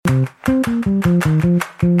Hey,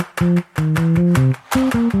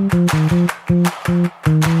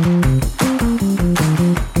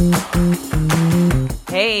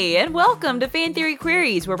 and welcome to Fan Theory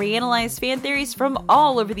Queries, where we analyze fan theories from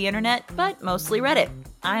all over the internet, but mostly Reddit.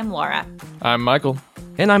 I'm Laura. I'm Michael.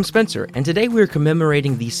 And I'm Spencer, and today we're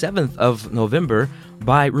commemorating the 7th of November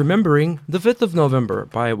by remembering the 5th of November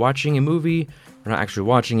by watching a movie, or not actually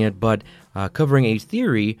watching it, but covering a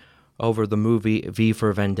theory over the movie V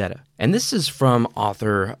for Vendetta. And this is from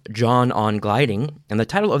author John on Gliding, and the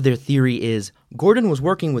title of their theory is Gordon was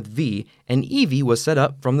working with V, and Evey was set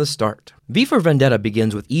up from the start. V for Vendetta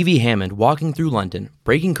begins with Evey Hammond walking through London,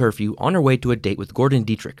 breaking curfew on her way to a date with Gordon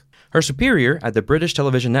Dietrich, her superior at the British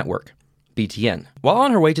television network, BTN. While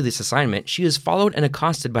on her way to this assignment, she is followed and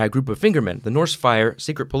accosted by a group of fingermen, the Norsephire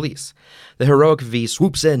secret police. The heroic V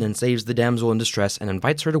swoops in and saves the damsel in distress and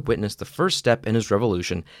invites her to witness the first step in his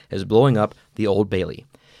revolution, his blowing up the Old Bailey.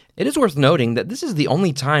 It is worth noting that this is the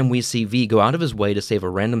only time we see V go out of his way to save a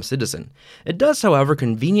random citizen. It does, however,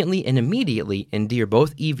 conveniently and immediately endear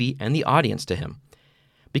both Evey and the audience to him.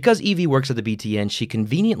 Because Evey works at the BTN, she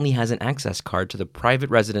conveniently has an access card to the private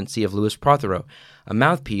residency of Louis Prothero, a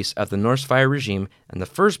mouthpiece of the Norsephire regime and the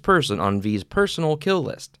first person on V's personal kill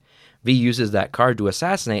list. V uses that card to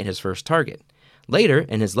assassinate his first target. Later,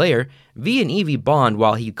 in his lair, V and Evey bond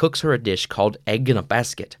while he cooks her a dish called Egg in a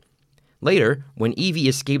Basket. Later, when Evey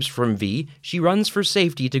escapes from V, she runs for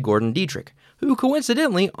safety to Gordon Dietrich, who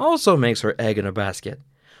coincidentally also makes her egg in a basket.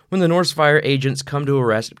 When the Norsephire agents come to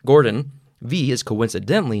arrest Gordon, V is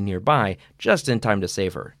coincidentally nearby, just in time to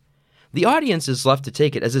save her. The audience is left to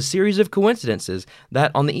take it as a series of coincidences that,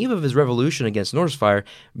 on the eve of his revolution against Norsephire,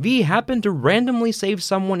 V happened to randomly save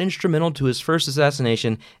someone instrumental to his first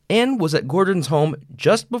assassination and was at Gordon's home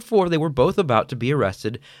just before they were both about to be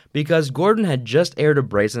arrested because Gordon had just aired a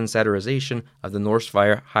brazen satirization of the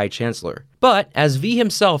Norsephire High Chancellor. But, as V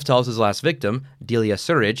himself tells his last victim, Delia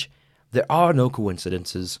Surridge, there are no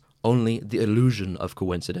coincidences, only the illusion of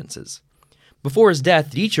coincidences. Before his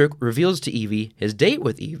death, Dietrich reveals to Evey his date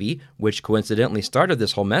with Evey, which coincidentally started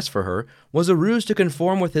this whole mess for her, was a ruse to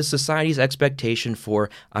conform with his society's expectation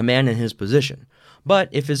for a man in his position. But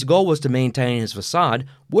if his goal was to maintain his facade,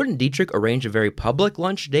 wouldn't Dietrich arrange a very public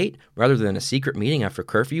lunch date rather than a secret meeting after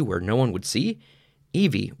curfew where no one would see?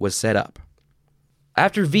 Evey was set up.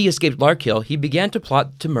 After V escaped Larkhill, he began to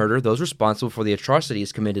plot to murder those responsible for the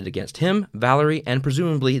atrocities committed against him, Valerie, and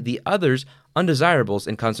presumably the others undesirables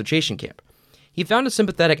in concentration camp. He found a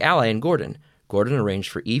sympathetic ally in Gordon. Gordon arranged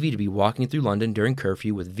for Evey to be walking through London during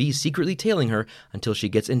curfew with V secretly tailing her until she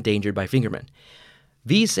gets endangered by fingermen.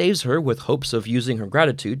 V saves her with hopes of using her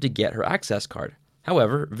gratitude to get her access card.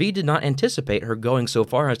 However, V did not anticipate her going so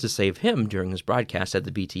far as to save him during his broadcast at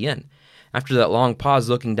the BTN. After that long pause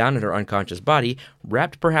looking down at her unconscious body,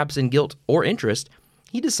 wrapped perhaps in guilt or interest,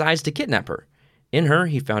 he decides to kidnap her. In her,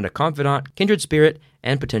 he found a confidant, kindred spirit,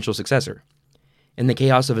 and potential successor. In the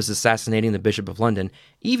chaos of his assassinating the Bishop of London,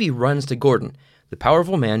 Evey runs to Gordon, the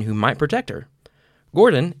powerful man who might protect her.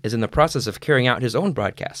 Gordon is in the process of carrying out his own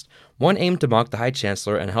broadcast, one aimed to mock the High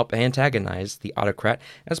Chancellor and help antagonize the autocrat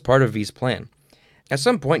as part of V's plan. At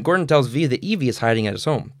some point, Gordon tells V that Evey is hiding at his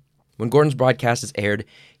home. When Gordon's broadcast is aired,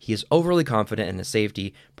 he is overly confident in his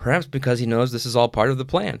safety, perhaps because he knows this is all part of the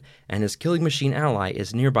plan, and his killing machine ally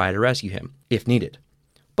is nearby to rescue him, if needed.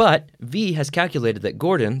 But V has calculated that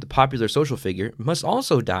Gordon, the popular social figure, must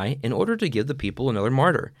also die in order to give the people another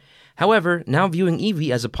martyr. However, now viewing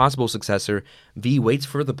Evey as a possible successor, V waits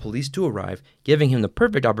for the police to arrive, giving him the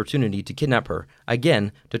perfect opportunity to kidnap her,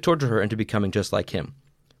 again, to torture her into becoming just like him.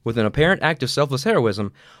 With an apparent act of selfless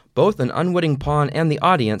heroism, both an unwitting pawn and the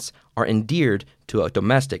audience are endeared to a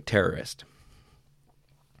domestic terrorist.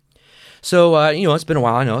 So, it's been a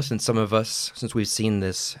while, I know, since we've seen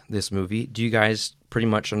this movie. Do you guys pretty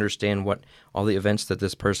much understand what all the events that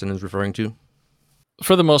this person is referring to?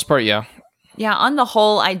 For the most part, yeah. Yeah, on the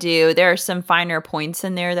whole, I do. There are some finer points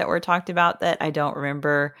in there that were talked about that I don't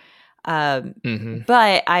remember.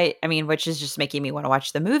 But I mean, which is just making me want to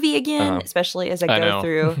watch the movie again, especially as I go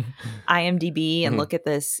through IMDb and look at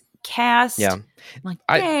this cast. Yeah. I'm like,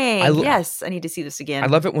 dang, yes, I need to see this again. I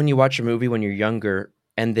love it when you watch a movie when you're younger,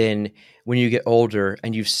 and then when you get older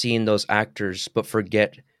and you've seen those actors, but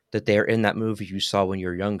forget that they're in that movie you saw when you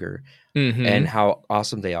were younger and how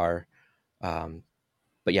awesome they are.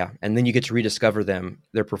 But yeah, and then you get to rediscover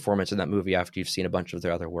their performance in that movie after you've seen a bunch of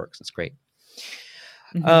their other works. It's great.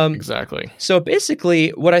 Exactly. So basically,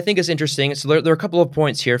 what I think is interesting, so there are a couple of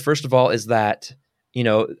points here. First of all is that,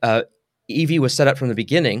 Evey was set up from the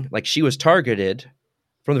beginning, like she was targeted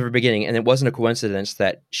from the beginning, and it wasn't a coincidence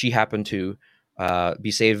that she happened to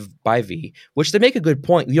be saved by V, which they make a good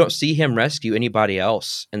point. You don't see him rescue anybody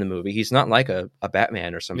else in the movie. He's not like a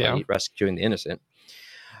Batman or somebody rescuing the innocent.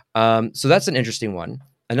 So that's an interesting one.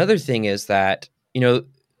 Another thing is that,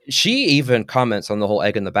 she even comments on the whole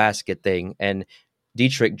egg in the basket thing, and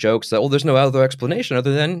Dietrich jokes that, there's no other explanation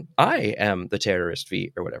other than I am the terrorist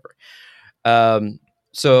V or whatever.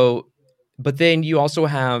 But then you also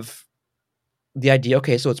have the idea,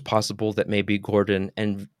 okay, so it's possible that maybe Gordon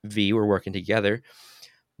and V were working together,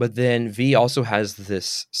 but then V also has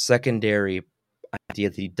this secondary idea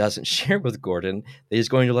that he doesn't share with Gordon, that he's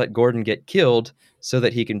going to let Gordon get killed so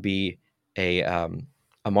that he can be a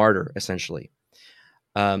martyr, essentially.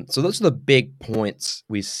 So those are the big points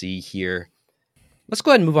we see here. Let's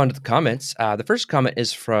go ahead and move on to the comments. The first comment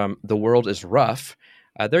is from The World is Rough.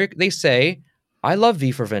 They say, I love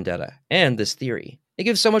V for Vendetta and this theory. It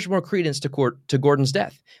gives so much more credence to Gordon's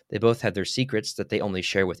death. They both had their secrets that they only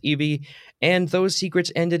share with Evey, and those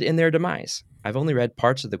secrets ended in their demise. I've only read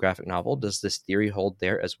parts of the graphic novel. Does this theory hold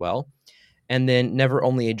there as well? And then Never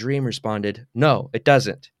Only a Dream responded, no, it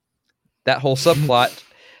doesn't. That whole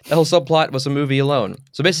subplot was a movie alone.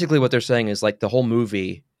 So basically what they're saying is like the whole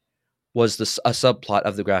movie was a subplot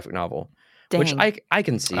of the graphic novel. Dang. Which I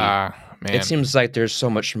can see. Man. It seems like there's so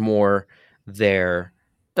much more there.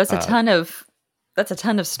 That's a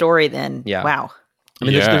ton of story then. Yeah. Wow. I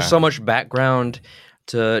mean, there's so much background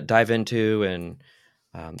to dive into,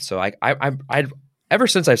 and so I ever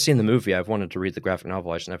since I've seen the movie, I've wanted to read the graphic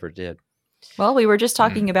novel. I just never did. Well, we were just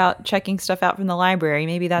talking about checking stuff out from the library.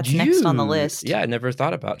 Maybe that's next on the list. Yeah, I never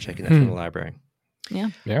thought about checking that from the library. Yeah.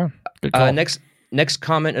 Good call. Next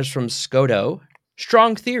comment is from Skodo.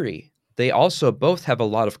 Strong theory. They also both have a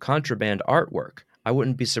lot of contraband artwork. I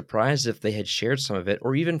wouldn't be surprised if they had shared some of it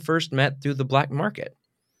or even first met through the black market.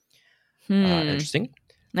 Interesting.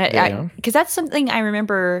 Because that's something I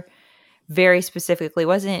remember very specifically.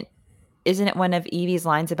 Isn't it one of Evie's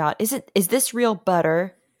lines about, is this real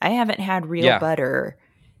butter? I haven't had real butter.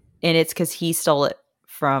 And it's because he stole it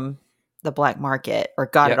from the black market or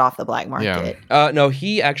got it off the black market. No,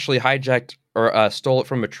 he actually hijacked or stole it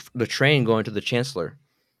from the train going to the Chancellor.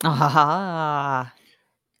 Ah,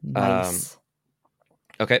 nice.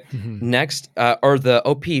 Okay. Next, or the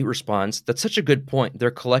OP responds, that's such a good point.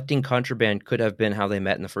 Their collecting contraband could have been how they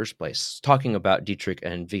met in the first place. Talking about Dietrich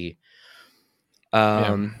and V.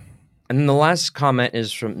 And then the last comment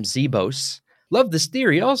is from Zebos. Love this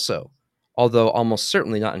theory also, although almost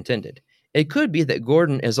certainly not intended. It could be that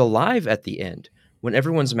Gordon is alive at the end. When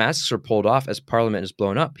everyone's masks are pulled off as Parliament is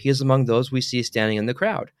blown up, he is among those we see standing in the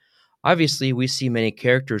crowd. Obviously, we see many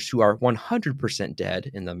characters who are 100% dead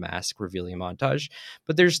in the mask revealing montage,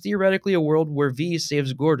 but there's theoretically a world where V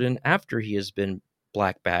saves Gordon after he has been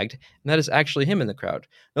black-bagged, and that is actually him in the crowd.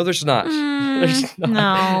 No, there's not. There's not.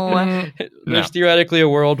 No. There's theoretically a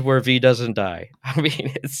world where V doesn't die. I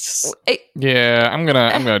mean, it's... Yeah, I'm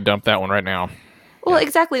gonna dump that one right now. Well,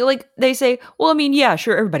 exactly. Like, they say, well, I mean, yeah,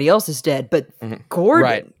 sure, everybody else is dead, but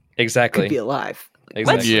Gordon could be alive.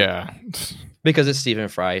 Exactly. Yeah. Because it's Stephen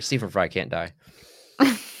Fry. Stephen Fry can't die.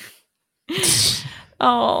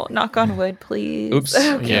 Oh, knock on wood, please. Oops.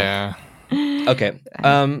 Okay. Yeah. Okay.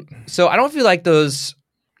 So I don't feel like those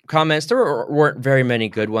comments, there weren't very many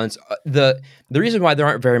good ones. The reason why there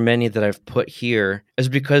aren't very many that I've put here is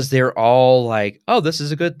because they're all like, oh, this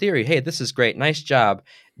is a good theory. Hey, this is great. Nice job.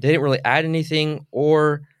 They didn't really add anything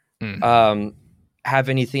or have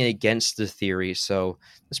anything against the theory. So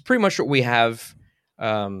that's pretty much what we have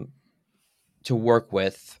to work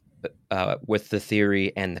with the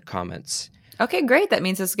theory and the comments. Okay, great. That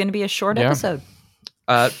means it's going to be a short episode.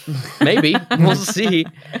 Maybe. We'll see.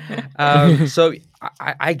 So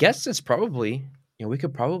I guess it's probably, we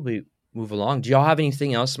could probably move along. Do y'all have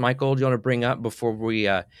anything else, Michael, do you want to bring up before we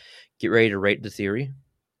get ready to rate the theory?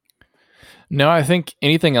 No, I think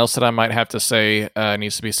anything else that I might have to say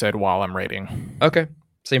needs to be said while I'm rating. Okay.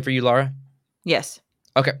 Same for you, Laura? Yes.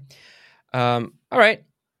 Okay. All right.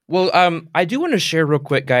 Well, I do want to share real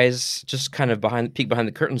quick, guys, just kind of peek behind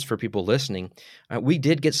the curtains for people listening. We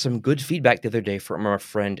did get some good feedback the other day from our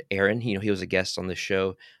friend Aaron. He was a guest on the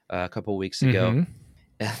show a couple of weeks ago.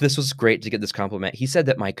 This was great to get this compliment. He said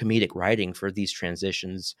that my comedic writing for these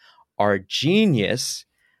transitions are genius.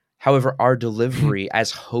 However, our delivery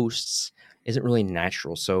as hosts isn't really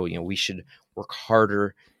natural. So, we should work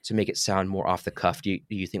harder to make it sound more off the cuff. Do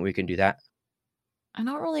you think we can do that? I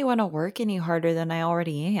don't really want to work any harder than I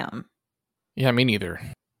already am. Yeah, me neither.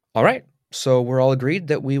 All right. So we're all agreed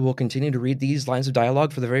that we will continue to read these lines of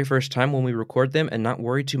dialogue for the very first time when we record them and not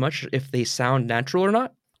worry too much if they sound natural or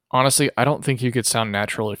not? Honestly, I don't think you could sound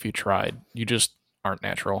natural if you tried. You just aren't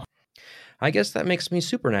natural. I guess that makes me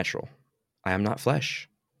supernatural. I am not flesh.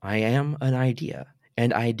 I am an idea.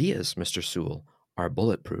 And ideas, Mr. Sewell, are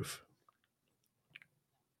bulletproof.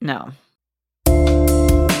 No.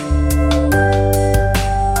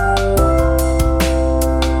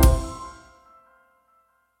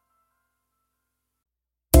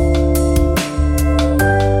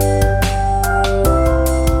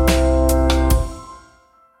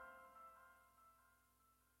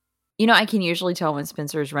 You know, I can usually tell when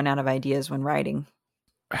Spencer's run out of ideas when writing.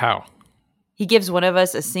 How? He gives one of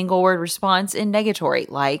us a single word response in negatory,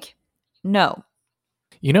 like, no.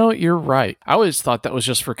 You know, you're right. I always thought that was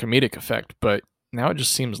just for comedic effect, but now it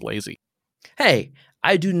just seems lazy. Hey,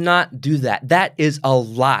 I do not do that. That is a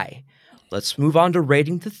lie. Let's move on to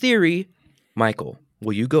rating the theory. Michael,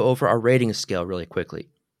 will you go over our rating scale really quickly?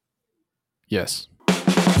 Yes.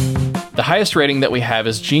 The highest rating that we have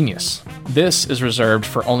is genius. This is reserved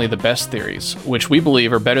for only the best theories, which we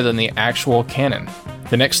believe are better than the actual canon.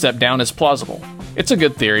 The next step down is plausible. It's a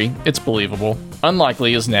good theory, it's believable.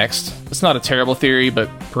 Unlikely is next. It's not a terrible theory, but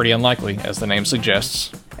pretty unlikely, as the name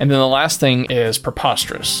suggests. And then the last thing is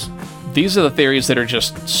preposterous. These are the theories that are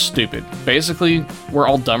just stupid. Basically, we're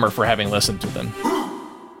all dumber for having listened to them.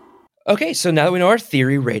 Okay, so now that we know our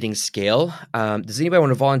theory rating scale, does anybody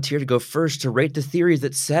want to volunteer to go first to rate the theory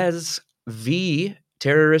that says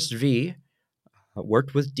terrorist V,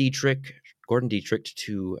 worked with Gordon Dietrich,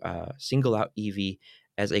 to single out Evey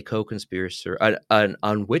as a co-conspirator, an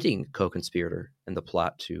unwitting co-conspirator in the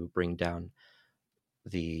plot to bring down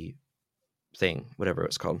the thing, whatever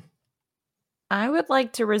it's called? I would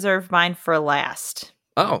like to reserve mine for last.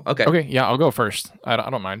 Oh, okay. Okay, yeah, I'll go first. I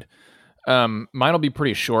don't mind. Mine will be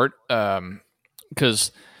pretty short,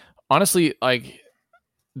 because honestly, like,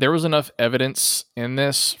 there was enough evidence in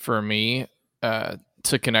this for me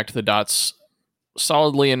to connect the dots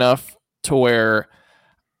solidly enough to where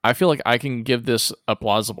I feel like I can give this a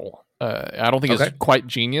plausible. I don't think it's quite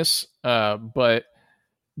genius, but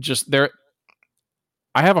just there.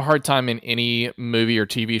 I have a hard time in any movie or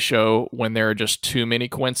TV show when there are just too many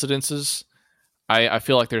coincidences. I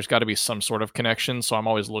feel like there's got to be some sort of connection, so I'm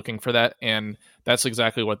always looking for that, and that's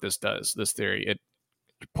exactly what this does, this theory. It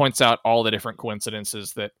points out all the different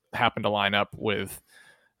coincidences that happen to line up with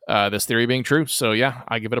this theory being true. So yeah,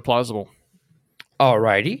 I give it a plausible.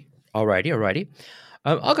 Alrighty.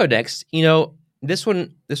 I'll go next. You know, this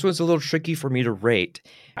one's a little tricky for me to rate.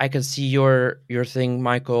 I can see your thing,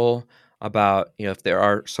 Michael, about, you know, if there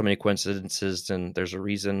are so many coincidences, then there's a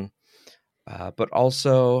reason. But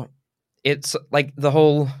also, it's like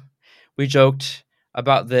we joked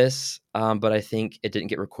about this, but I think it didn't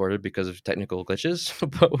get recorded because of technical glitches.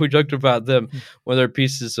 But we joked about them. One of their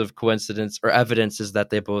pieces of coincidence or evidence is that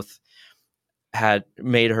they both had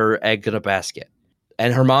made her egg in a basket,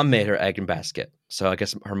 and her mom made her egg in basket. So I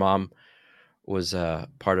guess her mom was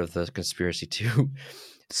part of the conspiracy too.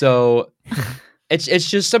 So it's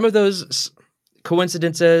just some of those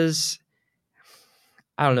coincidences.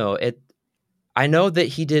 I don't know. I know that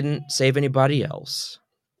he didn't save anybody else.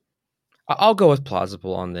 I'll go with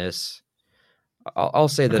plausible on this. I'll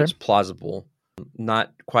say that it's plausible,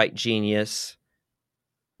 not quite genius,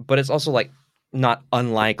 but it's also like not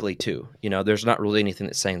unlikely too. You know, there's not really anything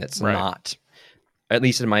that's saying that's not, at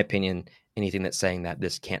least in my opinion, anything that's saying that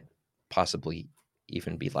this can't possibly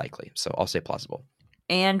even be likely. So I'll say plausible.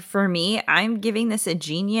 And for me, I'm giving this a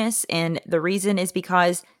genius, and the reason is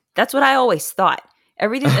because that's what I always thought.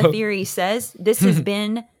 Everything the theory says, this has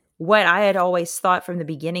been what I had always thought from the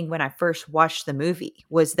beginning when I first watched the movie,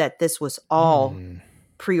 was that this was all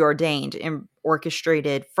preordained and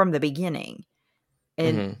orchestrated from the beginning.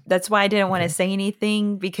 And that's why I didn't want to say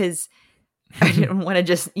anything, because I didn't want to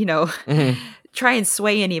just, try and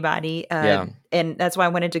sway anybody. And that's why I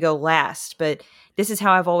wanted to go last. But this is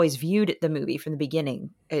how I've always viewed the movie from the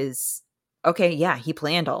beginning is, okay, yeah, he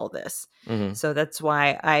planned all of this. So that's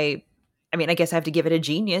why I guess I have to give it a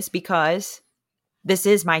genius, because this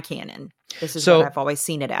is my canon. This is what I've always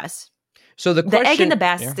seen it as. So the egg in the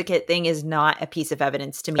basket thing is not a piece of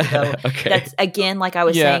evidence to me, though. That's, again, like I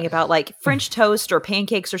was saying about like French toast or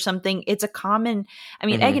pancakes or something. It's a common,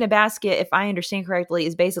 egg in a basket, if I understand correctly,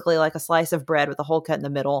 is basically like a slice of bread with a hole cut in the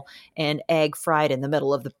middle and egg fried in the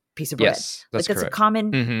middle of the piece of bread. Yes, that's correct. A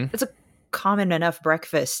common, it's a common enough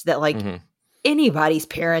breakfast that like anybody's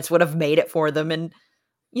parents would have made it for them. And,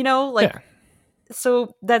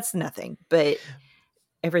 so that's nothing. But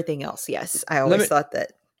everything else, yes. I always thought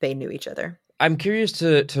that they knew each other. I'm curious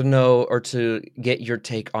to know, or to get your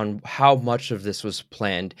take on how much of this was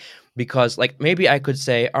planned, because like maybe I could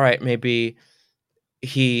say, all right, maybe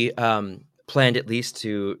he planned at least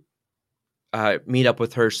to meet up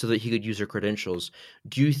with her so that he could use her credentials.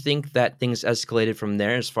 Do you think that things escalated from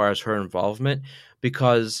there as far as her involvement?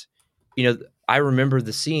 Because, I remember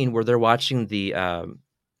the scene where they're watching the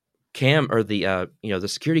the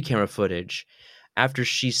security camera footage. After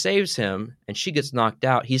she saves him and she gets knocked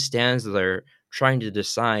out, he stands there trying to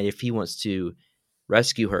decide if he wants to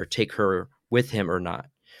rescue her, take her with him or not.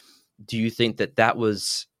 Do you think that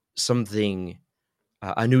was something,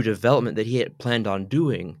 a new development that he had planned on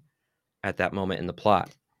doing at that moment in the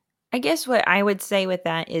plot? I guess what I would say with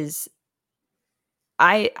that is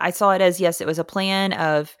I saw it as, yes, it was a plan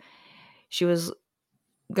of she was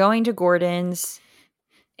going to Gordon's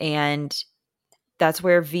and that's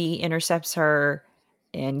where V intercepts her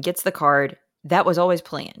and gets the card. That was always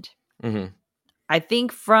planned. Mm-hmm. I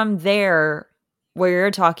think from there, where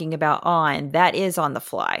you're talking about that is on the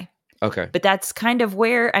fly. Okay. But that's kind of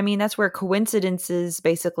where, that's where coincidences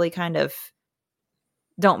basically kind of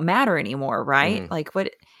don't matter anymore, right? Mm. Like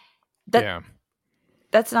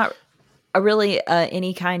that's not really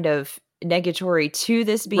any kind of negatory to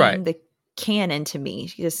this being the canon to me,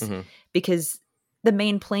 just because the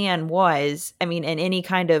main plan was, and any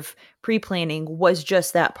kind of pre-planning was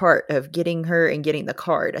just that part of getting her and getting the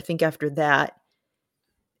card. I think after that,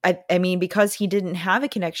 because he didn't have a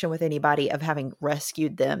connection with anybody of having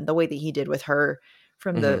rescued them the way that he did with her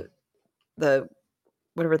from the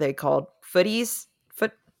whatever they called, footies?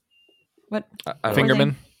 What?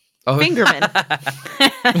 Fingerman? Oh. Fingerman.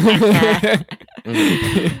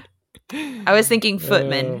 I was thinking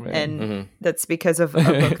footman, and that's because of a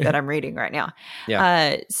book that I'm reading right now. Yeah.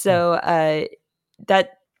 I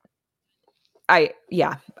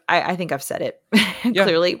think I've said it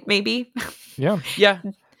clearly, maybe. Yeah. Yeah.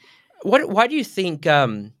 Why do you think,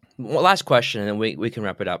 last question, and then we can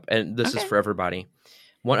wrap it up. And this is for everybody.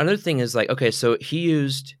 One other thing is so he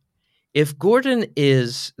used, if Gordon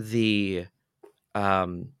is the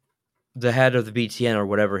head of the BTN or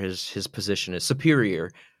whatever his position is,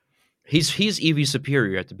 superior, he's Evey's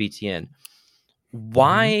superior at the BTN.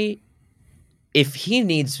 Why, if he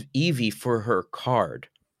needs Evey for her card,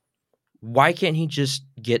 why can't he just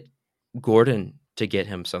get Gordon to get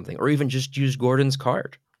him something, or even just use Gordon's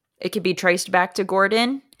card? It could be traced back to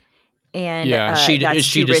Gordon, and is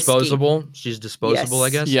she disposable? Risky. She's disposable, yes. I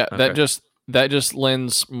guess. Yeah, okay. that just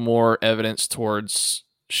lends more evidence towards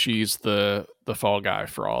she's the fall guy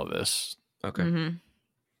for all of this. Okay.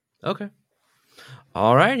 Mm-hmm. Okay.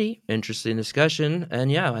 Alrighty. Interesting discussion,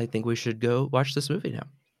 and I think we should go watch this movie now.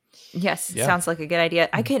 Yes, sounds like a good idea.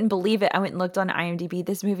 I couldn't believe it. I went and looked on IMDb.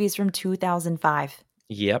 This movie is from 2005.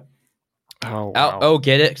 Yep. Oh, wow. Oh,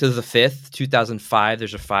 get it? Because the 5th, 2005,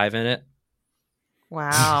 there's a 5 in it.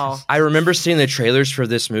 Wow. I remember seeing the trailers for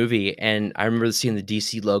this movie, and I remember seeing the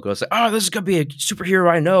DC logo. I was like, oh, this is going to be a superhero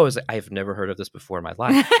I know. I was like, I've never heard of this before in my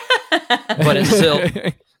life. But it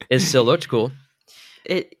still looked cool.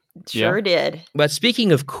 It sure did. But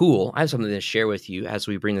speaking of cool, I have something to share with you as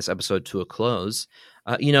we bring this episode to a close.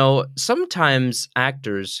 Sometimes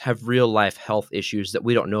actors have real-life health issues that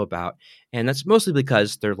we don't know about, and that's mostly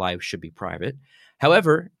because their lives should be private.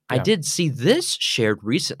 However, I did see this shared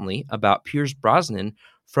recently about Pierce Brosnan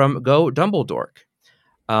from Go Dumbledore.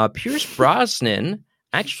 Pierce Brosnan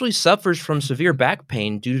actually suffers from severe back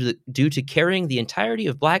pain due to carrying the entirety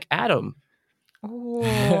of Black Adam.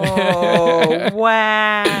 Oh,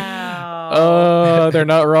 wow. Oh, they're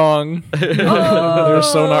not wrong. They're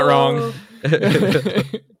so not wrong.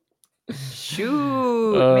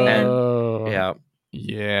 Shoot, man.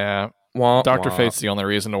 Yeah. Wah, Dr. wah. Fate's the only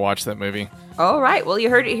reason to watch that movie. All right. Well, you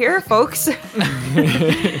heard it here, folks.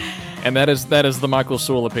 And that is the Michael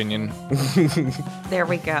Sewell opinion. There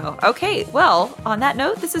we go. Okay. Well, on that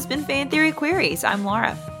note, this has been Fan Theory Queries. I'm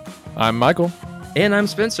Laura. I'm Michael. And I'm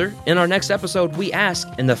Spencer. In our next episode, we ask,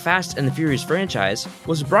 in the Fast and the Furious franchise,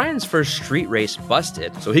 was Brian's first street race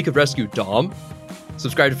busted so he could rescue Dom?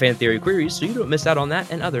 Subscribe to Fan Theory Queries so you don't miss out on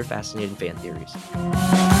that and other fascinating fan theories.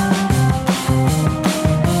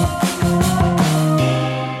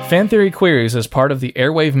 Fan Theory Queries is part of the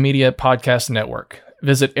Airwave Media Podcast Network.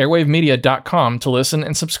 Visit airwavemedia.com to listen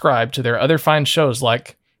and subscribe to their other fine shows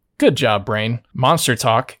like Good Job, Brain, Monster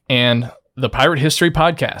Talk, and the Pirate History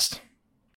Podcast.